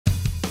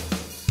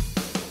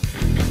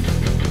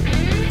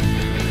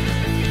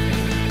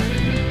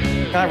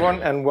Hi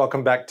everyone, and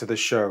welcome back to the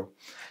show.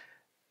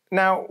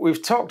 Now,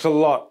 we've talked a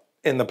lot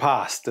in the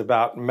past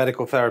about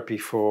medical therapy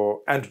for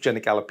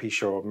androgenic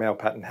alopecia or male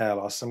pattern hair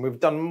loss, and we've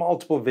done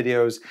multiple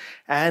videos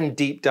and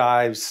deep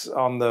dives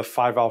on the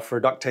 5-alpha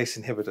reductase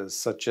inhibitors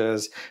such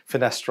as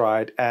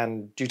finasteride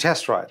and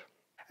dutasteride.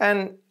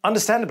 And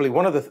understandably,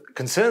 one of the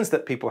concerns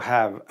that people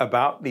have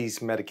about these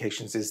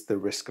medications is the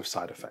risk of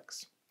side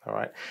effects. All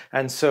right.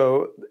 And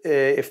so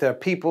if there are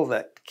people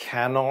that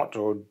cannot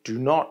or do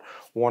not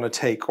want to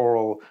take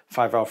oral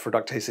 5-alpha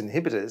reductase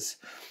inhibitors,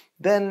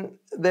 then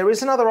there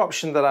is another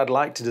option that I'd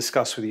like to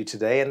discuss with you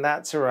today, and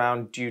that's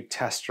around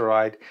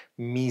Dutasteride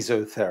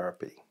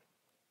Mesotherapy.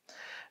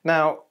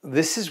 Now,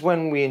 this is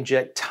when we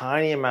inject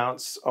tiny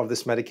amounts of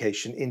this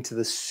medication into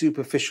the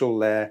superficial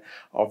layer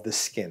of the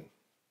skin.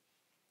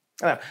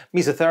 Now,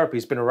 mesotherapy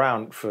has been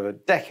around for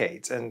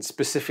decades, and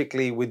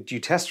specifically with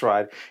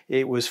dutasteride,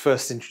 it was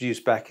first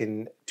introduced back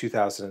in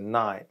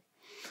 2009.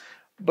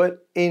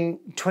 But in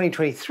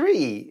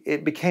 2023,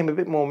 it became a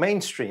bit more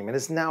mainstream and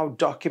is now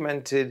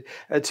documented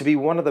to be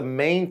one of the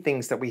main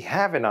things that we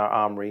have in our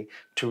armory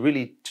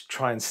to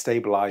try and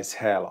stabilize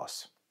hair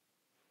loss.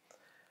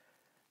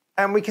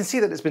 And we can see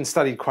that it's been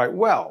studied quite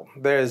well.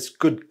 There's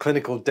good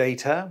clinical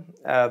data.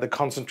 The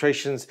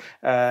concentrations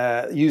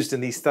used in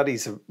these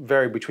studies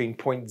vary between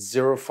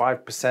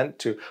 0.05%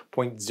 to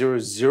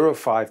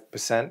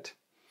 0.005%.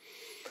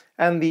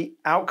 And the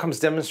outcomes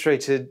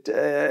demonstrated,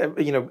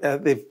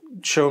 they've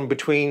shown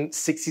between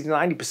 60 to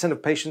 90%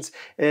 of patients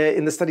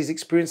in the studies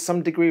experienced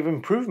some degree of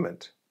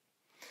improvement.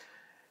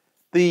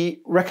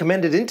 The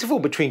recommended interval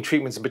between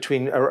treatments is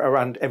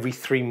around every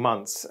 3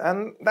 months,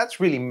 and that's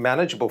really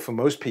manageable for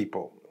most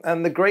people.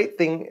 And the great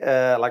thing,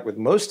 like with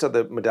most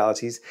other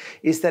modalities,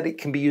 is that it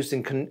can be used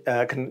in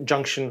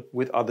conjunction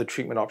with other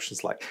treatment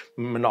options like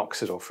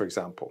minoxidil, for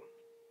example.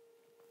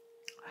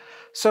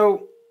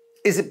 So,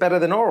 is it better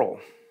than oral?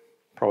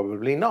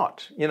 Probably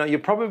not. You're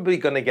probably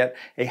going to get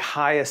a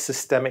higher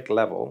systemic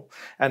level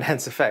and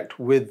hence effect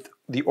with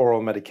the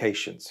oral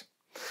medications.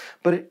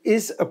 But it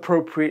is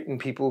appropriate in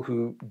people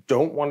who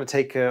don't want to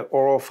take an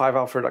oral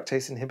 5-alpha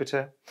reductase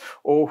inhibitor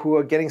or who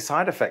are getting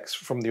side effects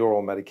from the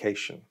oral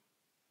medication.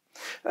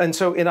 And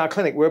so in our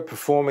clinic, we're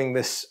performing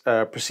this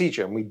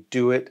procedure, and we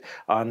do it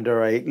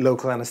under a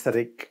local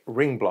anesthetic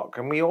ring block.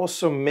 And we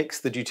also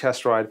mix the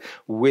dutasteride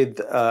with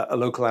a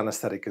local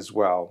anesthetic as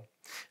well.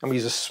 And we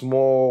use a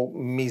small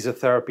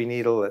mesotherapy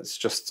needle that's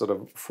just sort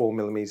of 4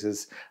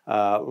 millimeters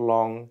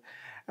long.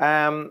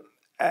 And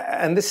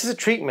this is a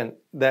treatment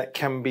that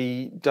can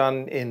be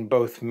done in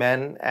both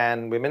men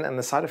and women, and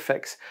the side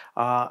effects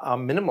are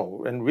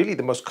minimal. And really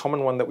the most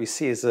common one that we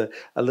see is a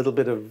little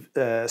bit of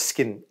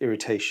skin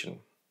irritation.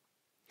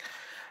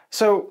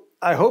 So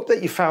I hope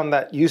that you found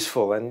that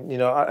useful and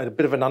a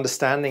bit of an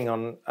understanding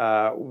on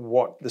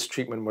what this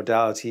treatment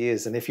modality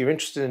is. And if you're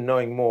interested in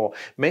knowing more,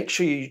 make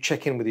sure you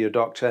check in with your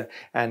doctor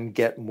and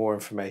get more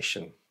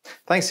information.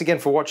 Thanks again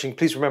for watching.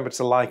 Please remember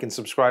to like and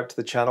subscribe to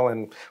the channel,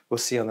 and we'll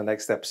see you on the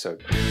next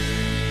episode.